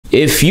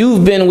If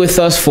you've been with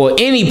us for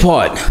any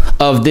part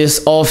of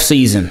this off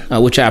season,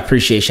 which I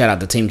appreciate, shout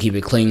out to Team Keep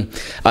It Clean,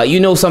 you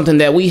know something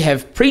that we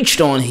have preached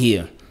on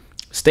here.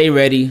 Stay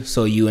ready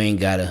so you ain't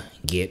gotta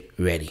get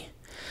ready.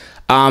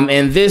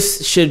 And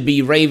this should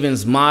be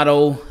Ravens'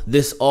 motto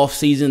this off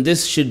season.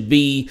 This should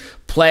be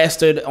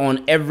plastered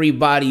on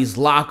everybody's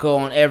locker,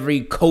 on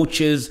every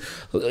coach's,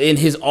 in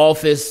his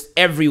office,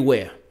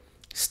 everywhere.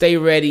 Stay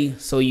ready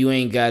so you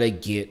ain't gotta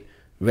get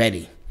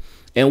ready.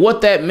 And what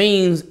that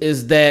means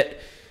is that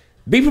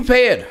be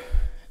prepared.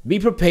 Be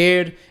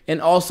prepared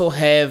and also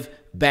have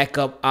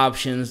backup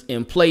options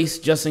in place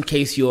just in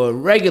case your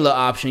regular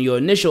option, your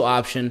initial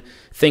option,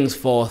 things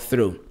fall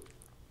through.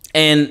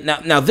 And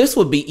now this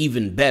would be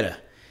even better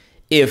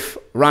if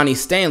Ronnie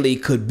Stanley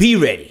could be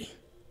ready.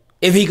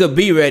 If he could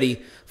be ready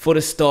for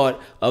the start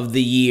of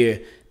the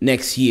year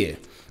next year.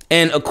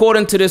 And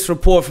according to this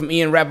report from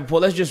Ian Rappaport,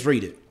 let's just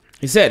read it.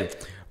 He said,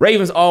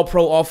 Ravens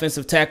All-Pro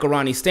offensive tackle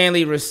Ronnie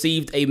Stanley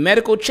received a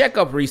medical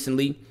checkup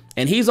recently,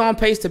 and he's on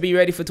pace to be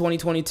ready for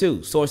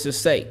 2022, sources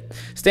say.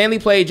 Stanley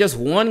played just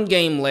one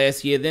game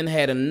last year, then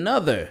had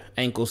another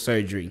ankle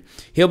surgery.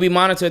 He'll be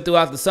monitored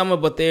throughout the summer,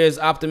 but there's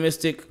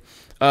optimistic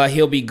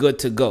he'll be good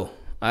to go.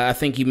 I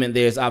think he meant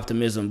there's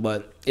optimism,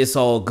 but it's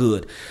all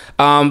good.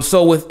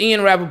 So with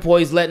Ian Rappaport,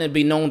 he's letting it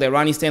be known that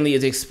Ronnie Stanley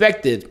is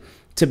expected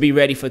to be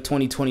ready for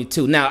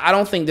 2022. Now, I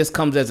don't think this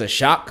comes as a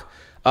shock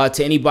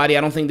to anybody.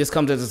 I don't think this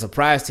comes as a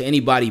surprise to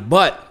anybody,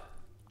 but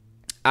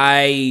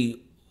I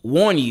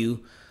warn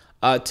you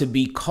to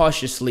be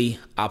cautiously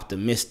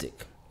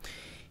optimistic.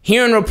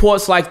 Hearing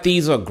reports like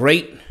these are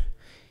great.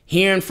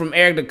 Hearing from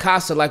Eric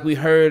DeCosta, like we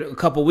heard a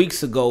couple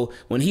weeks ago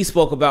when he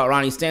spoke about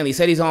Ronnie Stanley, he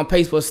said he's on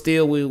pace, but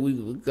still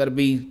we got to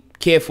be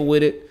careful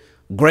with it.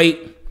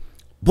 Great.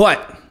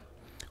 But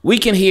we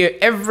can hear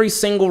every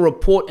single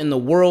report in the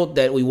world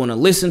that we want to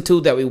listen to,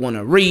 that we want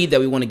to read,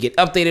 that we want to get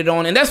updated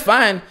on, and that's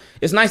fine.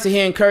 It's nice to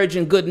hear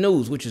encouraging good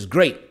news, which is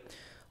great.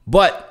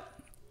 But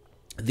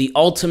the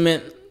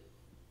ultimate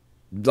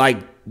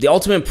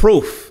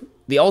proof,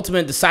 the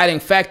ultimate deciding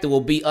factor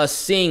will be us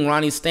seeing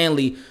Ronnie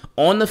Stanley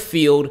on the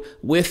field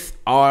with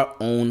our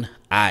own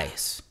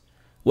eyes.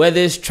 Whether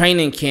it's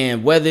training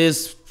camp, whether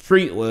it's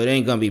well, it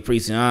ain't going to be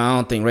preseason. I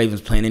don't think Ravens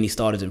playing any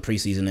starters in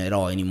preseason at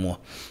all anymore.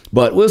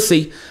 But we'll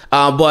see.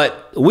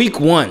 But week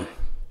one,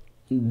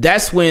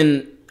 that's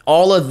when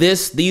all of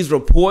these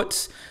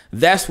reports,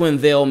 that's when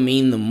they'll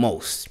mean the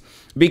most.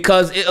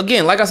 Because,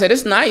 again, like I said,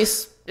 it's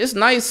nice. It's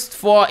nice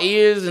for our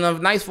ears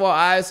and nice for our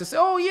eyes to say,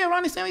 oh, yeah,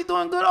 Ronnie Stanley's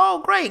doing good.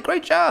 Oh,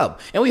 great job.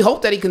 And we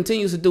hope that he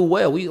continues to do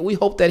well. We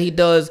hope that he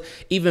does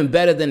even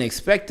better than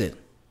expected.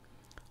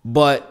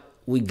 But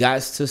we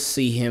got to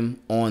see him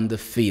on the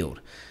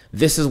field.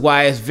 This is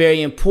why it's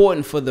very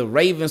important for the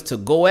Ravens to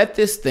go at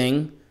this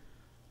thing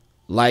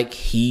like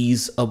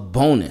he's a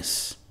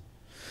bonus.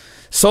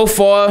 So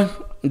far,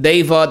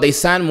 they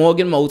signed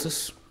Morgan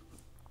Moses.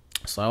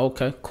 So,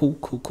 okay,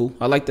 cool.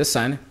 I like this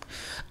signing.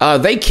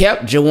 They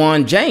kept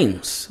Jawan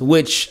James,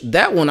 which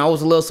that one I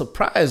was a little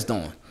surprised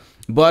on.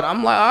 But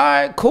I'm like,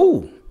 all right,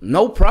 cool.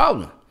 No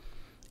problem.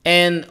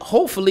 And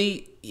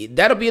hopefully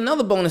that'll be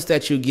another bonus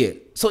that you get.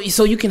 So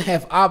you can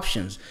have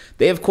options.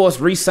 They, of course,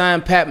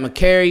 re-signed Pat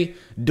McCary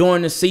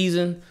during the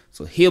season.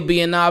 So he'll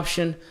be an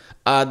option.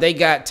 They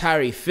got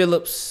Tyree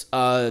Phillips.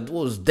 What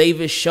was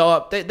Davis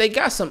Sharp? They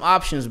got some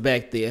options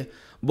back there.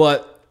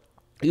 But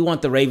we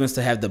want the Ravens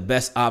to have the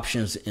best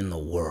options in the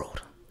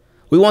world.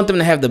 We want them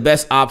to have the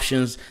best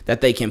options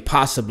that they can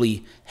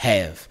possibly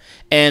have.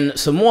 And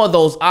some more of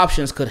those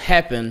options could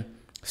happen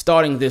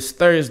starting this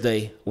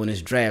Thursday when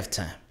it's draft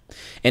time.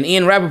 And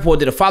Ian Rappaport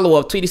did a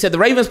follow-up tweet. He said the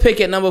Ravens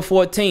pick at number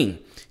 14.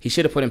 He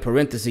should have put in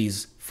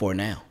parentheses for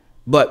now.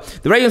 But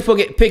the Ravens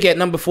pick at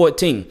number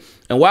 14.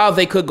 And while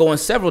they could go in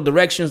several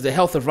directions, the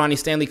health of Ronnie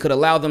Stanley could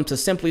allow them to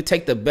simply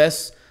take the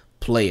best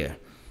player.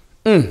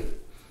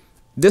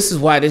 This is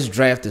why this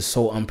draft is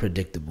so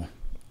unpredictable.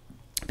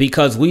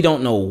 Because we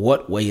don't know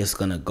what way it's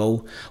going to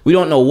go. We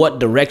don't know what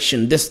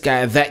direction this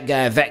guy, that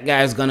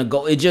guy is going to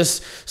go. It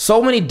just,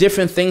 so many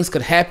different things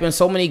could happen.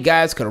 So many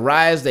guys could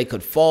rise, they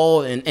could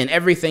fall, and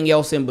everything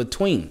else in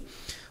between.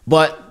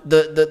 But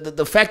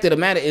the fact of the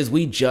matter is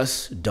we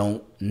just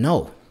don't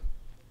know.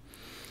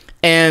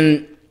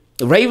 And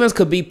the Ravens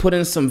could be put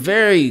in some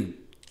very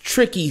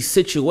tricky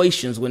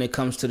situations when it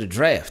comes to the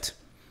draft.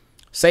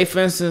 Say, for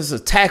instance, a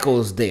tackle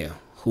is there,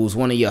 who's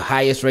one of your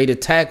highest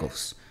rated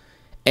tackles.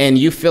 And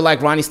you feel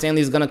like Ronnie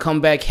Stanley is going to come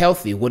back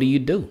healthy. What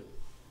do?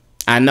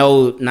 I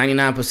know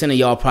 99% of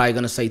y'all probably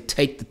going to say,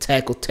 take the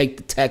tackle.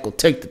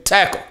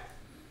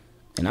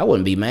 And I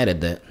wouldn't be mad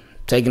at that.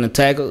 Taking the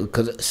tackle,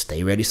 because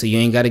stay ready so you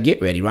ain't got to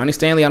get ready. Ronnie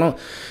Stanley,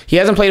 he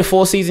hasn't played a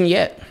full season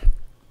yet.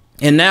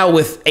 And now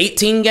with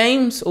 18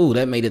 games,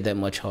 that made it that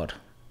much harder.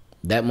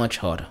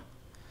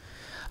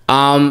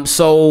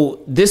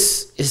 So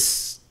this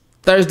is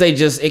Thursday,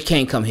 it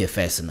can't come here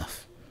fast enough.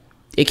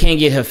 It can't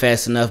get here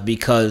fast enough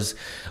because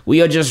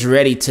we are just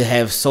ready to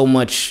have so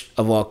much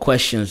of our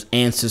questions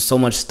answered, so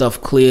much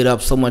stuff cleared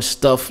up, so much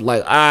stuff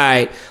like, all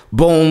right,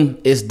 boom,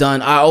 it's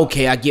done.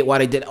 Okay, I get why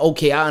they did.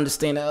 Okay, I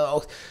understand.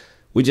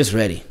 We're just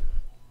ready.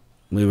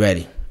 We're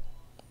ready.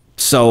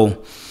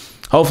 So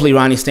hopefully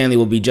Ronnie Stanley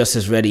will be just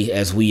as ready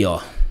as we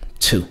are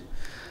too.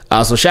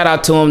 So shout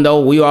out to him,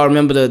 though. We all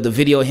remember the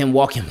video of him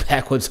walking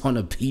backwards on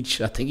the beach.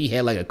 I think he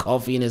had like a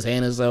coffee in his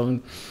hand or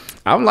something.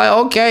 I'm like,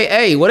 okay,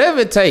 hey, whatever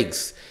it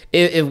takes.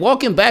 If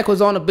walking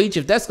backwards on the beach,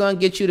 if that's going to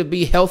get you to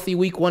be healthy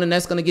week 1 and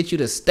that's going to get you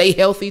to stay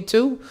healthy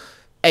too,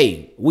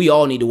 hey, we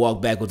all need to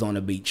walk backwards on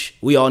the beach.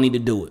 We all need to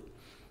do it.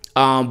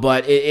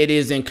 But it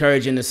is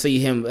encouraging to see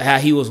him, how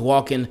he was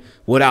walking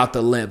without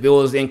the limp. It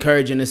was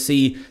encouraging to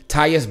see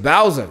Tyus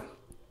Bowser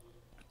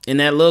in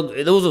that look.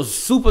 It was a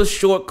super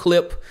short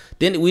clip.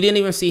 We didn't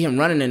even see him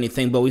running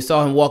anything, but we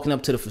saw him walking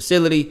up to the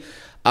facility.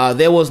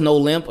 There was no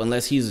limp,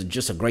 unless he's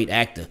just a great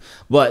actor.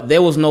 But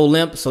there was no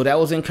limp, so that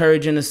was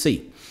encouraging to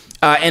see.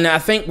 And I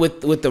think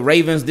with the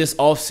Ravens this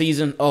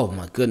offseason, oh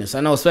my goodness,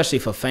 I know especially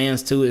for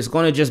fans too, it's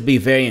going to just be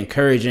very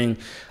encouraging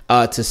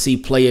to see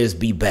players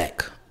be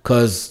back.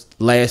 Because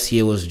last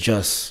year was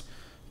just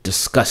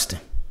disgusting.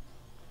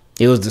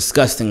 It was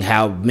disgusting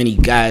how many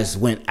guys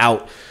went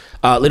out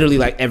literally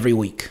like every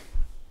week.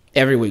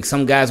 Every week.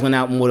 Some guys went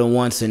out more than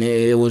once, and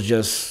it was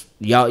just,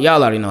 y'all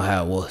already know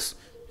how it was.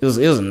 It was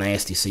a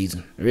nasty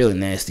season, a really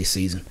nasty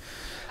season.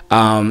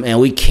 And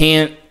we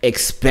can't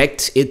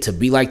expect it to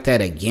be like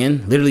that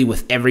again, literally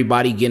with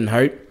everybody getting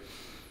hurt.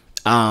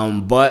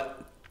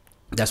 But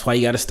that's why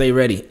you got to stay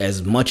ready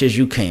as much as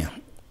you can.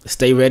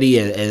 Stay ready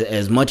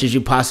as much as you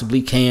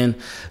possibly can,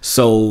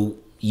 so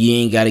you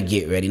ain't got to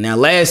get ready. Now,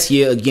 last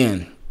year,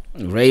 again,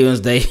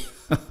 Ravens,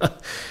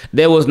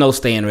 there was no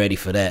staying ready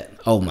for that.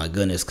 Oh, my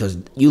goodness, because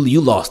you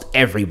lost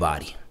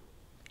everybody.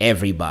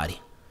 Everybody.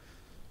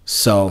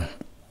 So,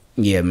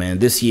 yeah, man,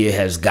 this year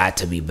has got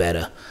to be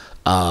better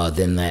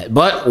than that.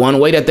 But one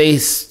way that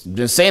they've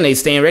been saying they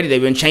staying ready,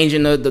 they've been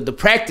changing the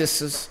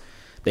practices.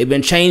 They've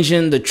been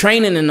changing the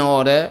training and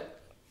all that.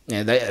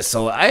 And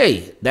so,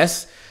 hey,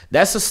 that's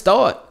a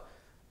start.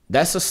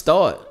 That's a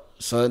start.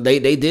 So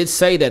they did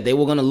say that they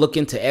were going to look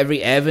into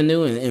every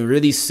avenue and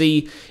really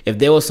see if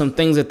there were some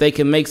things that they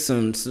can make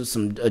some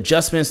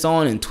adjustments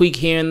on and tweak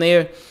here and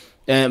there.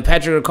 And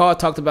Patrick Ricard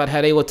talked about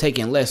how they were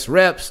taking less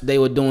reps. They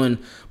were doing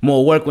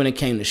more work when it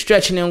came to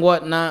stretching and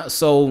whatnot.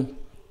 So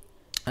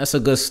that's a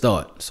good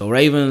start. So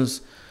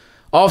Ravens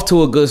off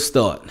to a good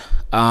start.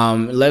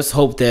 Let's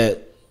hope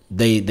that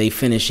they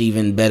finish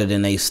even better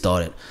than they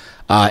started.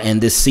 And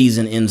this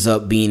season ends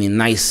up being a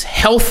nice,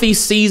 healthy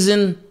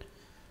season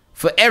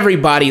for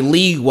everybody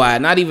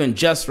league-wide, not even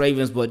just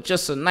Ravens, but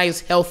just a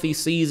nice, healthy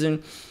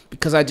season,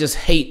 because I just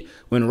hate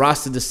when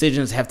roster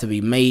decisions have to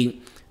be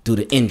made due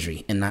to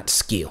injury and not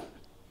skill.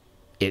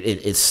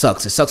 It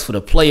sucks. It sucks for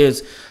the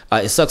players.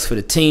 It sucks for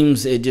the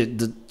teams.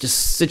 The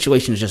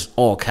situation is just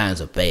all kinds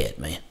of bad,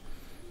 man.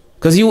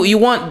 Because you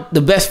want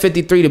the best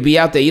 53 to be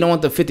out there. You don't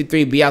want the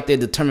 53 to be out there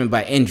determined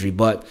by injury.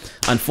 But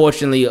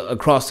unfortunately,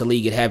 across the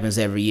league, it happens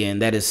every year.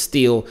 And that is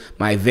still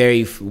my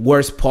very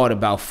worst part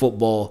about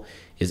football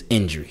is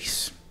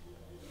injuries.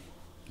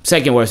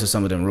 Second worst is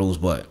some of them rules,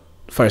 but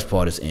first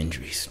part is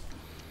injuries.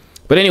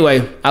 But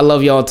anyway, I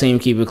love y'all, team.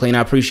 Keep it clean.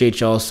 I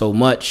appreciate y'all so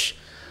much.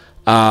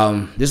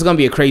 This is going to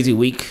be a crazy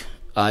week.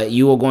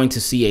 You are going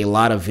to see a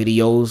lot of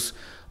videos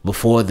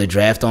before the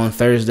draft on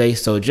Thursday,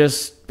 so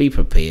just be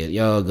prepared.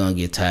 Y'all are going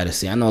to get tired of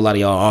seeing. I know a lot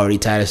of y'all are already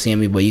tired of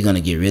seeing me, but you're going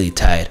to get really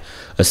tired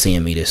of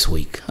seeing me this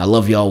week. I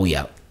love y'all. We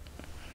out.